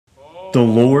The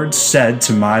Lord said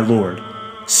to my Lord,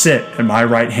 sit at my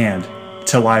right hand,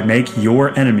 till I make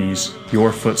your enemies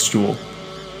your footstool.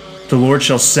 The Lord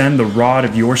shall send the rod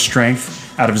of your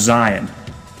strength out of Zion,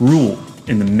 rule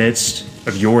in the midst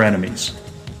of your enemies.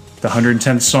 The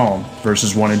 110th Psalm,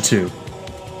 verses 1 and 2.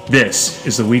 This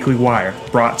is the Weekly Wire,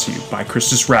 brought to you by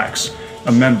Christus Rex,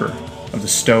 a member of the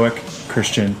Stoic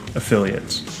Christian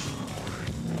Affiliates.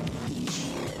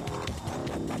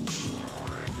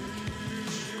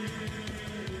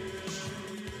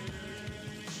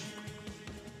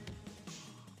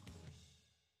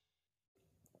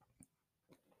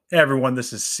 Hey everyone,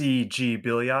 this is C.G.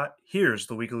 Billiot. Here's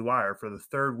the Weekly Wire for the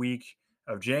third week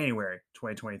of January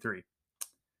 2023.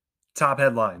 Top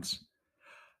headlines.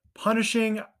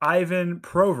 Punishing Ivan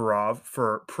Provorov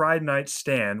for Pride Night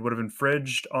stand would have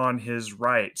infringed on his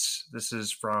rights. This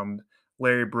is from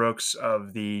Larry Brooks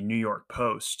of the New York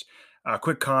Post.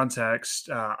 Quick context,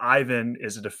 Ivan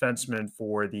is a defenseman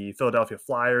for the Philadelphia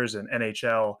Flyers and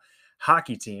NHL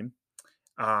hockey team.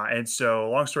 And so,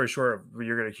 long story short,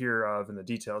 you're going to hear of in the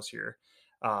details here.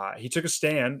 He took a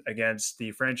stand against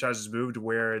the franchise's move to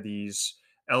wear these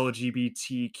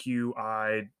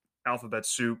LGBTQI alphabet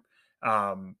soup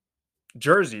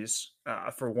jerseys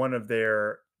for one of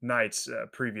their nights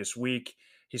previous week.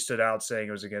 He stood out saying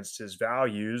it was against his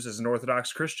values as an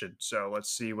Orthodox Christian. So let's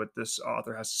see what this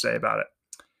author has to say about it.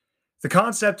 The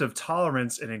concept of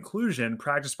tolerance and inclusion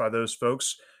practiced by those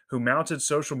folks who mounted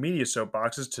social media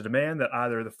soapboxes to demand that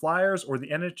either the Flyers or the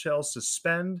NHL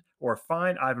suspend or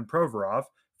fine Ivan Provorov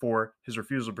for his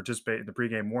refusal to participate in the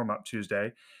pregame warm-up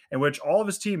Tuesday, in which all of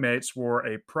his teammates wore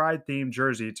a Pride-themed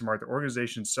jersey to mark the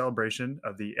organization's celebration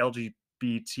of the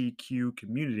LGBTQ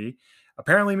community,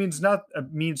 apparently means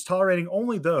tolerating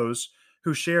only those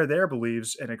who share their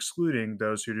beliefs and excluding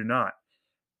those who do not.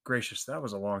 Gracious, that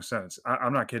was a long sentence.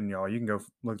 I'm not kidding, y'all. You can go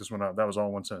look this one up. That was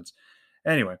all one sentence.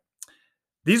 Anyway,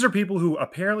 these are people who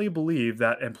apparently believe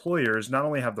that employers not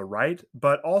only have the right,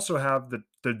 but also have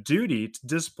the duty to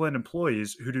discipline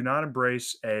employees who do not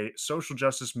embrace a social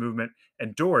justice movement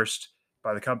endorsed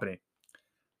by the company.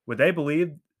 Would they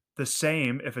believe the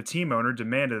same if a team owner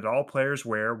demanded that all players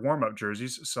wear warm-up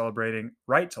jerseys celebrating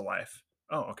right to life?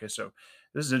 Oh, okay, so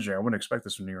this is interesting. I wouldn't expect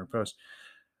this from New York Post.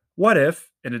 What if,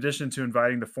 in addition to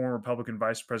inviting the former Republican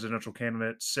vice presidential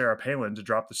candidate Sarah Palin to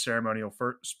drop the ceremonial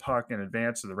first puck in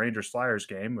advance of the Rangers-Flyers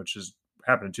game, which has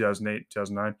happened in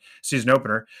 2008-2009 season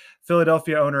opener,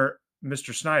 Philadelphia owner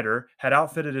Mr. Snyder had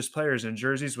outfitted his players in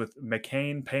jerseys with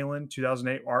McCain-Palin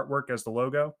 2008 artwork as the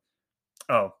logo?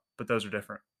 Oh, but those are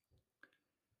different.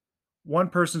 One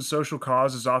person's social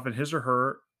cause is often his or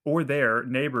her or their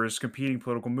neighbor's competing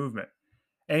political movement.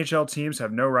 NHL teams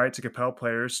have no right to compel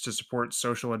players to support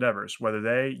social endeavors, whether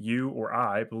they, you, or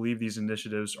I believe these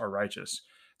initiatives are righteous.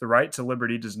 The right to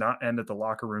liberty does not end at the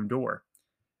locker room door.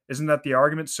 Isn't that the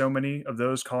argument so many of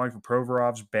those calling for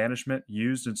Provorov's banishment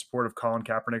used in support of Colin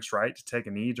Kaepernick's right to take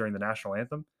a knee during the national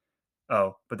anthem?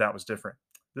 Oh, but that was different.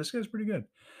 This guy's pretty good.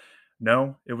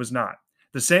 No, it was not.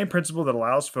 The same principle that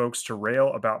allows folks to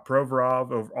rail about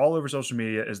Provorov all over social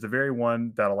media is the very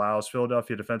one that allows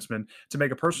Philadelphia defensemen to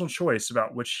make a personal choice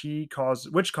about which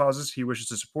causes he wishes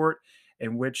to support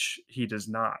and which he does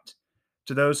not.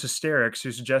 To those hysterics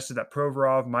who suggested that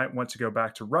Provorov might want to go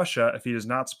back to Russia if he does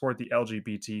not support the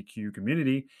LGBTQ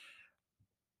community,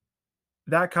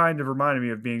 that kind of reminded me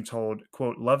of being told,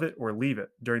 quote, love it or leave it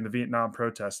during the Vietnam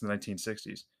protests in the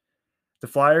 1960s. The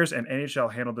Flyers and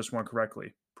NHL handled this one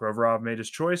correctly. Provorov made his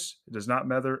choice. It does not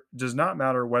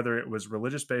matter whether it was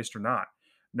religious-based or not.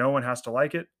 No one has to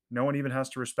like it. No one even has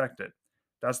to respect it.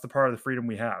 That's the part of the freedom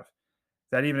we have.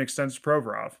 That even extends to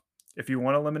Provorov. If you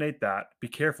want to eliminate that, be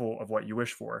careful of what you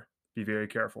wish for. Be very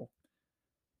careful.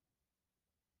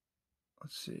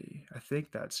 Let's see. I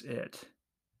think that's it.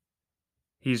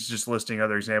 He's just listing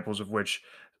other examples of which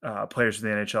players of the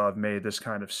NHL have made this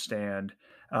kind of stand.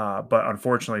 But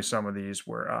unfortunately, some of these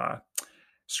were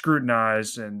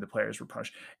scrutinized and the players were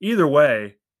punished. Either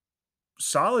way,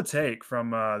 solid take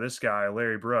from this guy,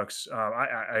 Larry Brooks.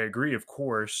 I agree, of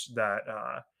course, that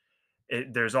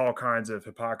there's all kinds of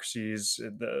hypocrisies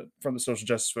from the social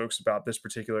justice folks about this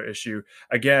particular issue.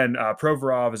 Again,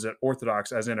 Provorov is an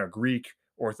Orthodox, as in a Greek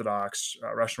Orthodox,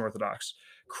 Russian Orthodox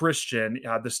Christian.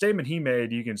 The statement he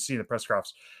made, you can see in the press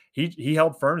conference, he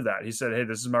held firm to that. He said, hey,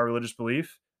 this is my religious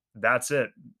belief. That's it.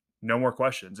 No more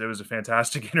questions. It was a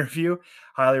fantastic interview.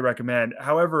 Highly recommend.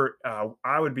 However,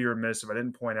 I would be remiss if I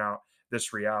didn't point out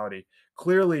this reality.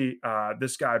 Clearly,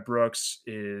 this guy Brooks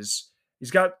he's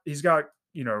got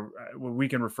what we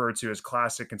can refer to as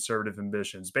classic conservative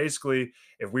ambitions. Basically,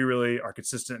 if we really are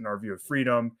consistent in our view of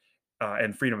freedom,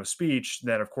 and freedom of speech,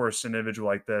 then of course an individual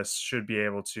like this should be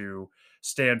able to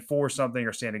stand for something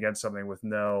or stand against something with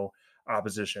no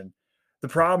opposition. The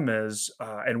problem is,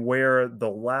 and where the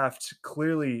left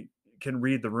clearly can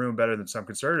read the room better than some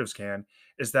conservatives can,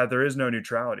 is that there is no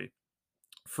neutrality.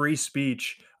 Free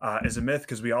speech is a myth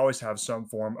because we always have some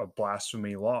form of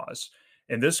blasphemy laws.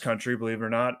 In this country, believe it or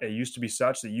not, it used to be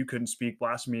such that you couldn't speak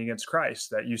blasphemy against Christ.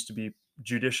 That used to be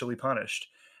judicially punished.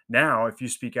 Now, if you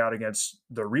speak out against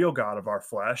the real God of our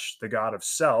flesh, the God of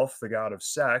self, the God of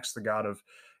sex, the God of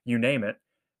you name it,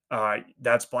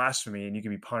 that's blasphemy and you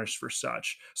can be punished for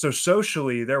such. So,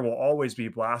 socially, there will always be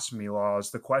blasphemy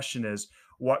laws. The question is,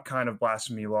 what kind of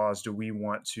blasphemy laws do we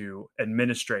want to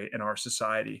administrate in our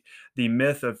society? The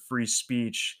myth of free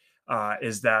speech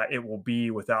is that it will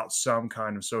be without some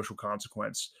kind of social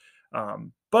consequence.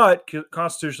 But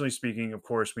constitutionally speaking, of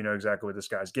course, we know exactly what this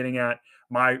guy's getting at.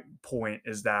 My point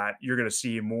is that you're going to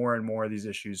see more and more of these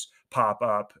issues pop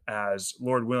up as,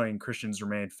 Lord willing, Christians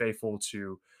remain faithful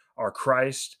to our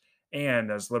Christ,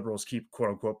 and as liberals keep quote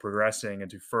unquote progressing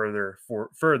into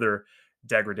further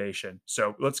degradation.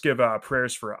 So let's give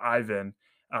prayers for Ivan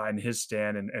and his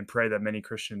stand, and pray that many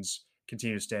Christians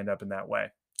continue to stand up in that way.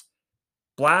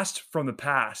 Blast from the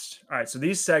past. All right, so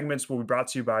these segments will be brought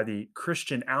to you by the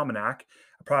Christian Almanac,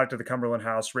 a product of the Cumberland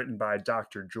House, written by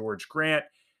Dr. George Grant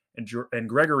and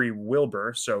Gregory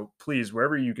Wilbur. So please,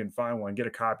 wherever you can find one, get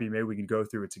a copy. Maybe we can go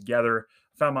through it together.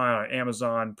 I found mine on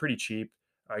Amazon, pretty cheap.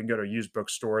 I can go to a used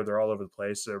bookstore. They're all over the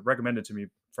place. Recommended to me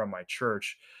from my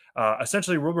church.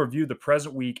 Essentially, we'll review the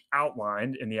present week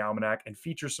outlined in the almanac and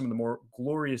feature some of the more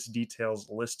glorious details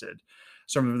listed.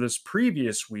 Some of this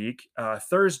previous week,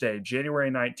 Thursday, January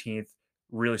 19th,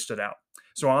 really stood out.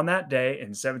 So on that day in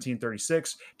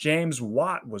 1736, James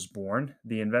Watt was born,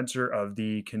 the inventor of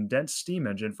the condensed steam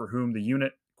engine, for whom the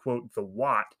unit, quote, the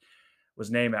watt, was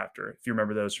named after. If you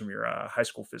remember those from your high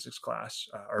school physics class,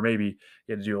 or maybe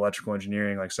you had to do electrical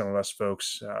engineering like some of us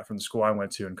folks from the school I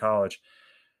went to in college.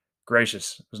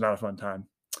 Gracious, it was not a fun time.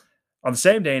 On the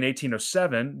same day in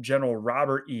 1807, General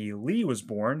Robert E. Lee was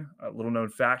born. A little known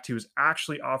fact, he was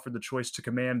actually offered the choice to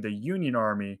command the Union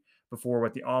Army before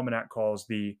what the Almanac calls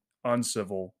the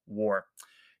Uncivil War.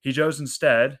 He chose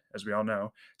instead, as we all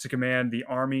know, to command the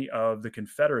Army of the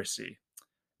Confederacy.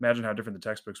 Imagine how different the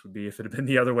textbooks would be if it had been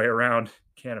the other way around.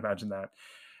 Can't imagine that.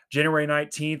 January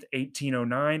 19th,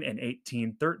 1809 and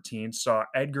 1813 saw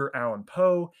Edgar Allan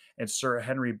Poe and Sir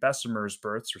Henry Bessemer's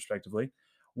births, respectively.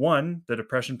 One, the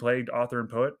depression-plagued author and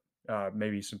poet,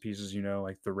 maybe some pieces you know,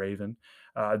 like The Raven.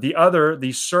 The other,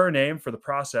 the surname for the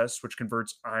process which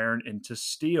converts iron into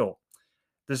steel.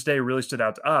 This day really stood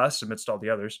out to us amidst all the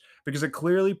others because it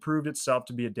clearly proved itself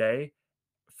to be a day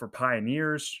for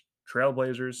pioneers,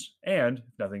 trailblazers, and,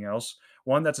 if nothing else,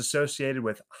 one that's associated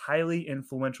with highly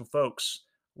influential folks.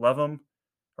 Love them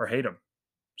or hate them.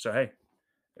 So, hey,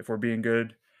 if we're being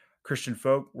good Christian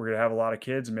folk, we're going to have a lot of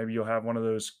kids, and maybe you'll have one of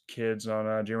those kids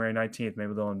on January 19th.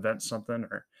 Maybe they'll invent something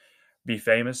or be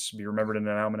famous, be remembered in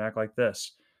an almanac like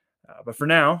this. But for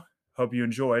now, hope you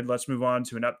enjoyed. Let's move on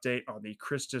to an update on the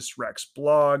Christus Rex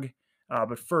blog.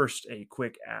 But first, a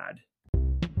quick ad.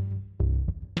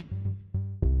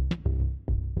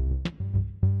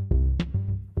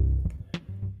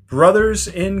 Brothers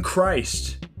in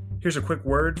Christ, here's a quick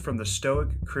word from the Stoic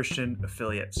Christian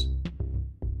affiliates.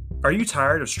 Are you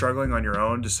tired of struggling on your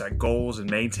own to set goals and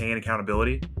maintain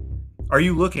accountability? Are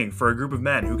you looking for a group of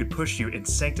men who could push you in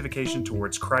sanctification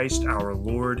towards Christ our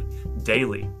Lord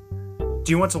daily? Do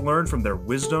you want to learn from their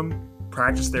wisdom,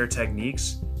 practice their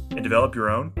techniques, and develop your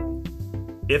own?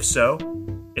 If so,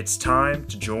 it's time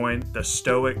to join the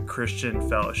Stoic Christian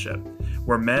Fellowship,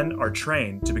 where men are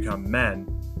trained to become men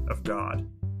of God.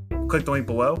 Click the link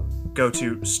below, go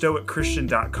to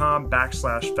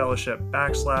stoicchristian.com/fellowship/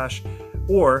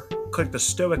 or click the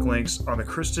Stoic links on the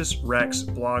Christus Rex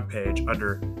blog page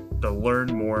under the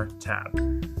Learn More tab.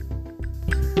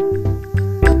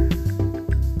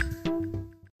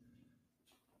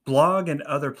 Blog and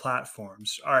other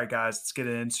platforms. All right, guys, let's get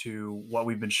into what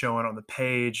we've been showing on the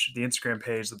page, the Instagram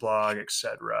page, the blog,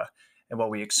 etc., and what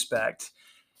we expect.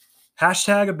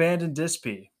 Hashtag abandon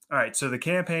Dispy. All right, so the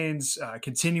campaign's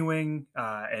continuing,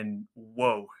 and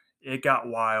whoa, it got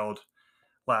wild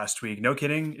last week. No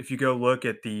kidding. If you go look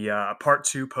at the part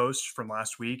 2 post from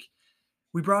last week,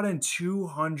 we brought in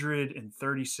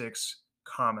 236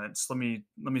 comments. Let me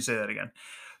say that again.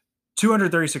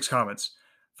 236 comments.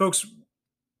 Folks,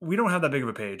 we don't have that big of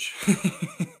a page.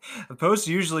 The posts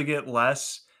usually get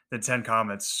less than 10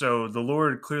 comments, so the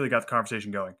Lord clearly got the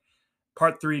conversation going.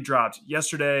 Part 3 dropped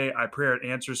yesterday. I pray it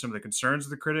answers some of the concerns of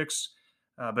the critics,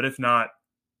 but if not,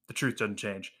 the truth doesn't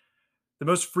change. The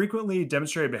most frequently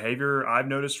demonstrated behavior I've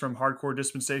noticed from hardcore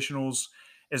dispensationals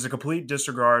is a complete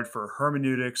disregard for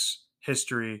hermeneutics,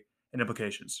 history, and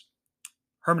implications.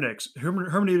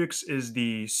 Hermeneutics is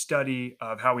the study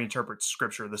of how we interpret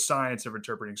scripture, the science of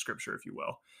interpreting scripture, if you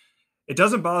will. It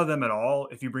doesn't bother them at all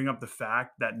if you bring up the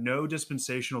fact that no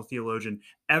dispensational theologian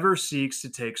ever seeks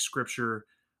to take scripture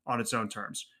on its own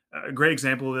terms. A great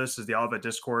example of this is the Olivet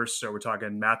Discourse. So we're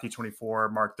talking Matthew 24,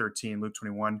 Mark 13, Luke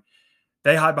 21.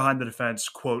 They hide behind the defense,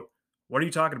 quote, "What are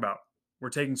you talking about?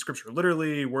 We're taking scripture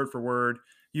literally, word for word.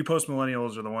 You post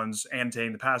millennials are the ones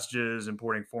annotating the passages,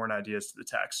 importing foreign ideas to the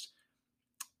text."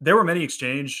 There were many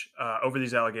exchange over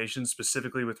these allegations,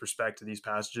 specifically with respect to these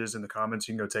passages in the comments.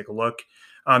 You can go take a look.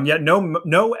 Yet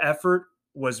no effort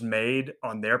was made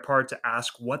on their part to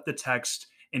ask what the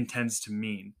text intends to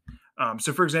mean.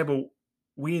 So, for example,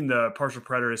 we in the partial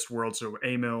preterist world, so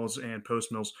amills and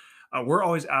post mills, we're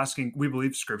always asking. We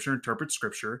believe Scripture interprets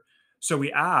Scripture, so we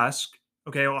ask,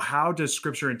 okay, well, how does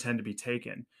Scripture intend to be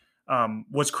taken?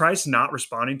 Was Christ not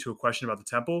responding to a question about the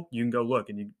temple? You can go look,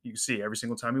 and you can see every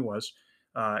single time he was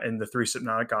in the three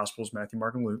synoptic gospels, Matthew,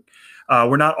 Mark, and Luke.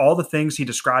 Were not all the things he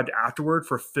described afterward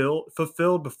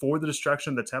fulfilled before the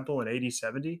destruction of the temple in AD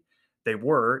 70? They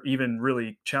were, even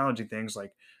really challenging things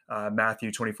like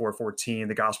Matthew 24:14,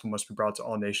 the gospel must be brought to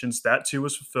all nations. That too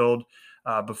was fulfilled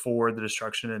before the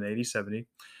destruction in AD 70.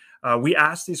 We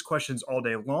ask these questions all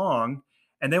day long,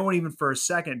 and they won't even for a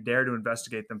second dare to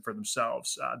investigate them for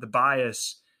themselves. The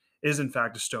bias is, in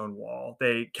fact, a stone wall.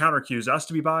 They counter-accuse us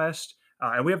to be biased,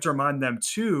 and we have to remind them,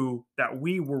 too, that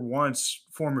we were once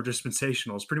former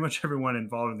dispensationals, pretty much everyone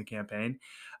involved in the campaign.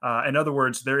 In other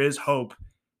words, there is hope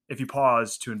if you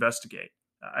pause to investigate.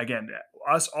 Again,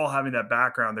 us all having that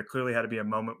background, there clearly had to be a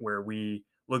moment where we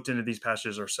looked into these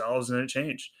passages ourselves and it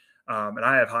changed. And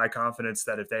I have high confidence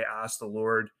that if they ask the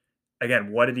Lord,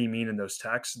 again, what did he mean in those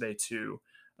texts, they too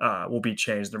will be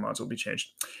changed. Their minds will be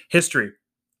changed. History.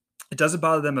 It doesn't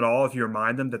bother them at all if you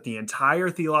remind them that the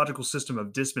entire theological system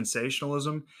of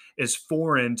dispensationalism is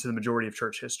foreign to the majority of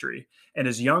church history and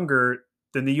is younger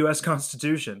than the US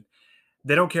Constitution.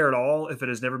 They don't care at all if it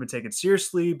has never been taken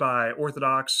seriously by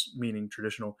Orthodox, meaning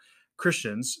traditional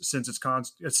Christians, since its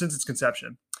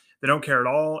conception. They don't care at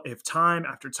all if time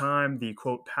after time the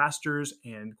quote pastors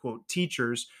and quote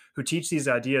teachers who teach these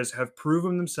ideas have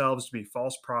proven themselves to be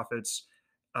false prophets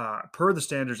per the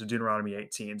standards of Deuteronomy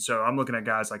 18. So I'm looking at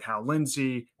guys like Hal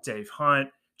Lindsey, Dave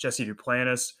Hunt, Jesse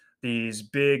Duplantis, these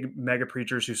big mega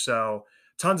preachers who sell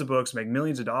tons of books, make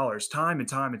millions of dollars time and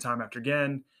time and time after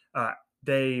again.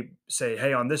 They say,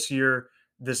 hey, on this year,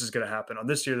 this is going to happen. On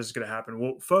this year, this is going to happen.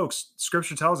 Well, folks,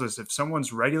 scripture tells us if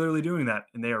someone's regularly doing that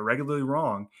and they are regularly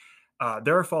wrong,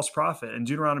 they're a false prophet. And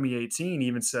Deuteronomy 18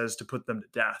 even says to put them to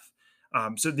death.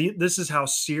 This is how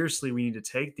seriously we need to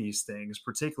take these things,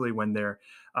 particularly when they're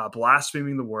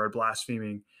blaspheming the word,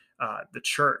 blaspheming the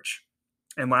church.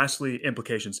 And lastly,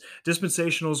 implications.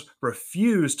 Dispensationals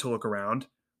refuse to look around,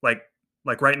 like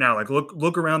right now, like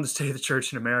look around the state of the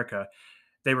church in America.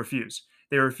 They refuse.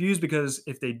 They refuse because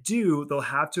if they do, they'll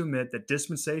have to admit that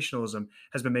dispensationalism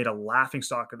has been made a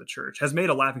laughingstock of the church, has made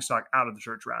a laughingstock out of the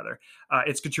church, rather.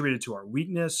 It's contributed to our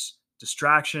weakness,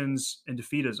 distractions, and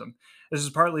defeatism. This is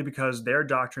partly because their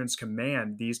doctrines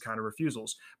command these kind of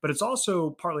refusals, but it's also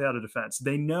partly out of defense.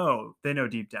 They know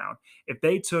deep down, if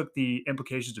they took the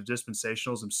implications of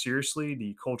dispensationalism seriously,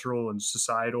 the cultural and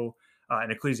societal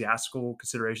and ecclesiastical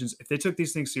considerations, if they took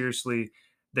these things seriously,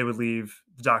 they would leave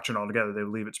the doctrine altogether. They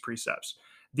would leave its precepts.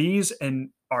 These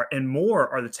and more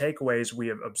are the takeaways we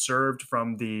have observed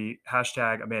from the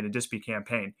hashtag Amanda Dispy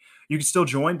campaign. You can still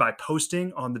join by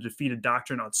posting on the defeated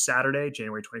doctrine on Saturday,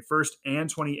 January 21st and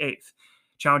 28th.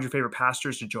 Challenge your favorite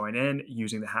pastors to join in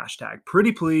using the hashtag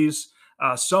Pretty Please.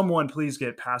 Someone please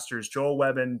get pastors Joel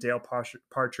Webbin, Dale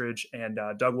Partridge, and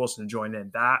Doug Wilson to join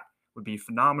in. That would be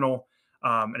phenomenal.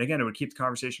 And again, it would keep the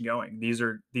conversation going. These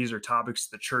are topics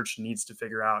the church needs to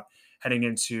figure out heading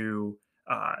into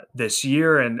this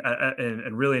year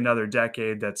and really another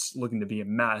decade that's looking to be a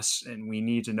mess. And we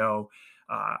need to know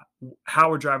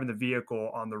how we're driving the vehicle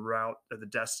on the route of the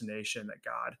destination that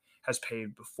God has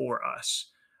paved before us.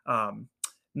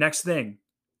 Next thing,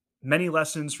 many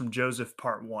lessons from Joseph,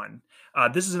 part 1.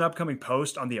 This is an upcoming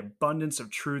post on the abundance of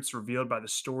truths revealed by the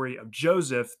story of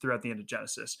Joseph throughout the end of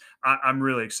Genesis. I'm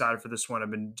really excited for this one.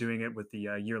 I've been doing it with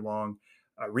the year-long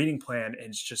reading plan,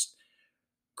 and it's just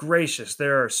gracious.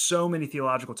 There are so many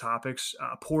theological topics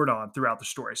poured on throughout the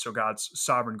story. So God's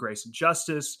sovereign grace and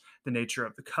justice, the nature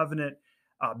of the covenant,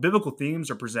 biblical themes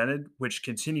are presented, which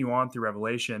continue on through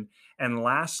Revelation. And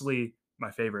lastly,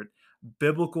 my favorite,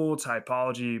 biblical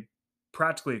typology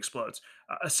practically explodes.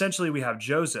 Essentially, we have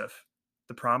Joseph,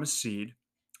 the promised seed,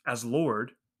 as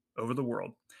Lord over the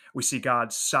world. We see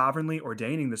God sovereignly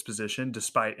ordaining this position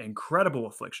despite incredible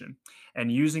affliction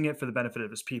and using it for the benefit of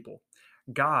his people.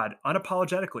 God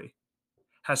unapologetically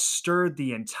has stirred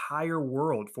the entire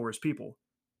world for his people.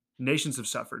 Nations have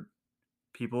suffered,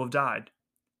 people have died,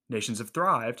 nations have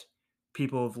thrived,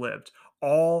 people have lived,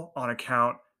 all on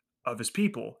account of his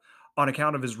people, on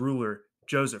account of his ruler,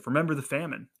 Joseph. Remember the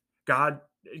famine. God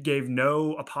gave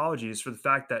no apologies for the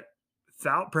fact that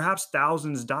perhaps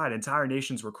thousands died, entire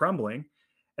nations were crumbling.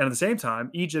 And at the same time,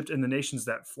 Egypt and the nations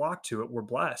that flocked to it were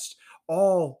blessed.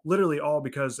 All, literally all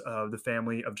because of the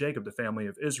family of Jacob, the family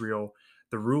of Israel,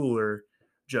 the ruler,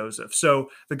 Joseph. So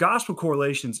the gospel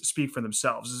correlations speak for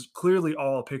themselves. It's clearly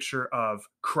all a picture of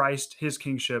Christ, his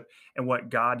kingship, and what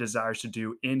God desires to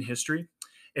do in history.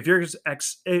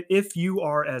 If you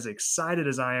are as excited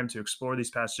as I am to explore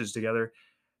these passages together,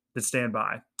 then stand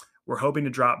by. We're hoping to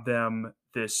drop them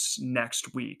this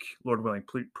next week, Lord willing.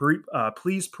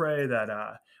 Please pray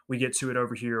that we get to it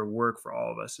over here. Work for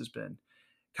all of us has been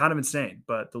kind of insane,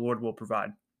 but the Lord will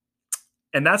provide.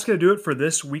 And that's going to do it for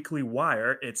this weekly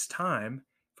wire. It's time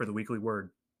for the weekly word.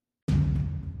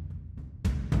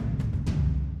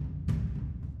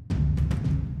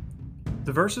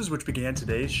 The verses which began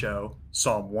today's show,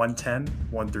 Psalm 110,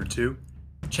 1 through 2,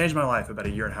 changed my life about a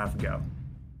year and a half ago.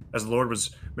 As the Lord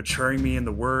was maturing me in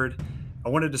the Word, I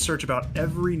wanted to search about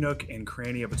every nook and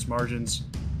cranny of its margins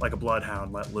like a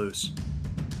bloodhound let loose.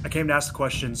 I came to ask the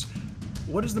questions,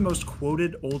 what is the most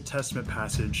quoted Old Testament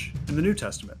passage in the New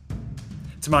Testament?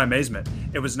 To my amazement,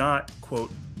 it was not,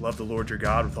 quote, love the Lord your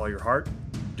God with all your heart,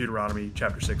 Deuteronomy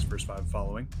chapter 6, verse 5 and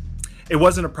following. It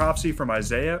wasn't a prophecy from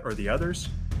Isaiah or the others.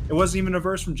 It wasn't even a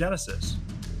verse from Genesis.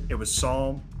 It was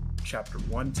Psalm chapter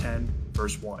 110,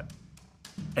 verse 1.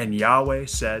 And Yahweh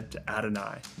said to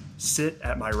Adonai, sit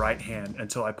at my right hand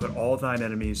until I put all thine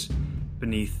enemies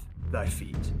beneath thy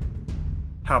feet.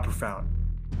 How profound.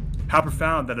 How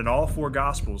profound that in all four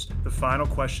Gospels, the final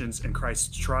questions in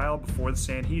Christ's trial before the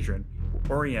Sanhedrin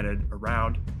were oriented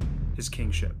around his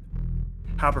kingship.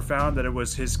 How profound that it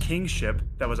was his kingship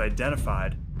that was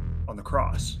identified on the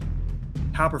cross.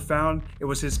 How profound it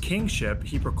was his kingship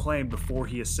he proclaimed before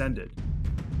he ascended.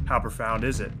 How profound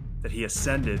is it that he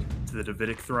ascended to the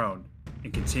Davidic throne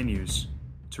and continues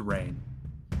to reign.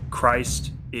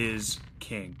 Christ is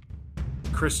King.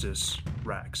 Christus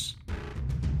Rex.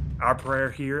 Our prayer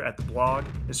here at the blog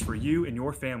is for you and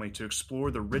your family to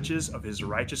explore the riches of his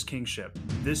righteous kingship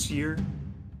this year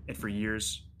and for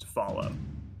years to follow.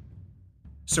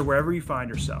 So wherever you find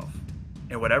yourself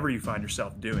and whatever you find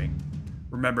yourself doing,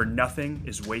 remember nothing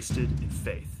is wasted in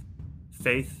faith.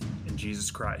 Faith in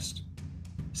Jesus Christ.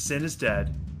 Sin is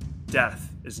dead.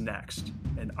 Death is next,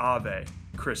 and Ave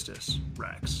Christus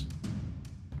Rex.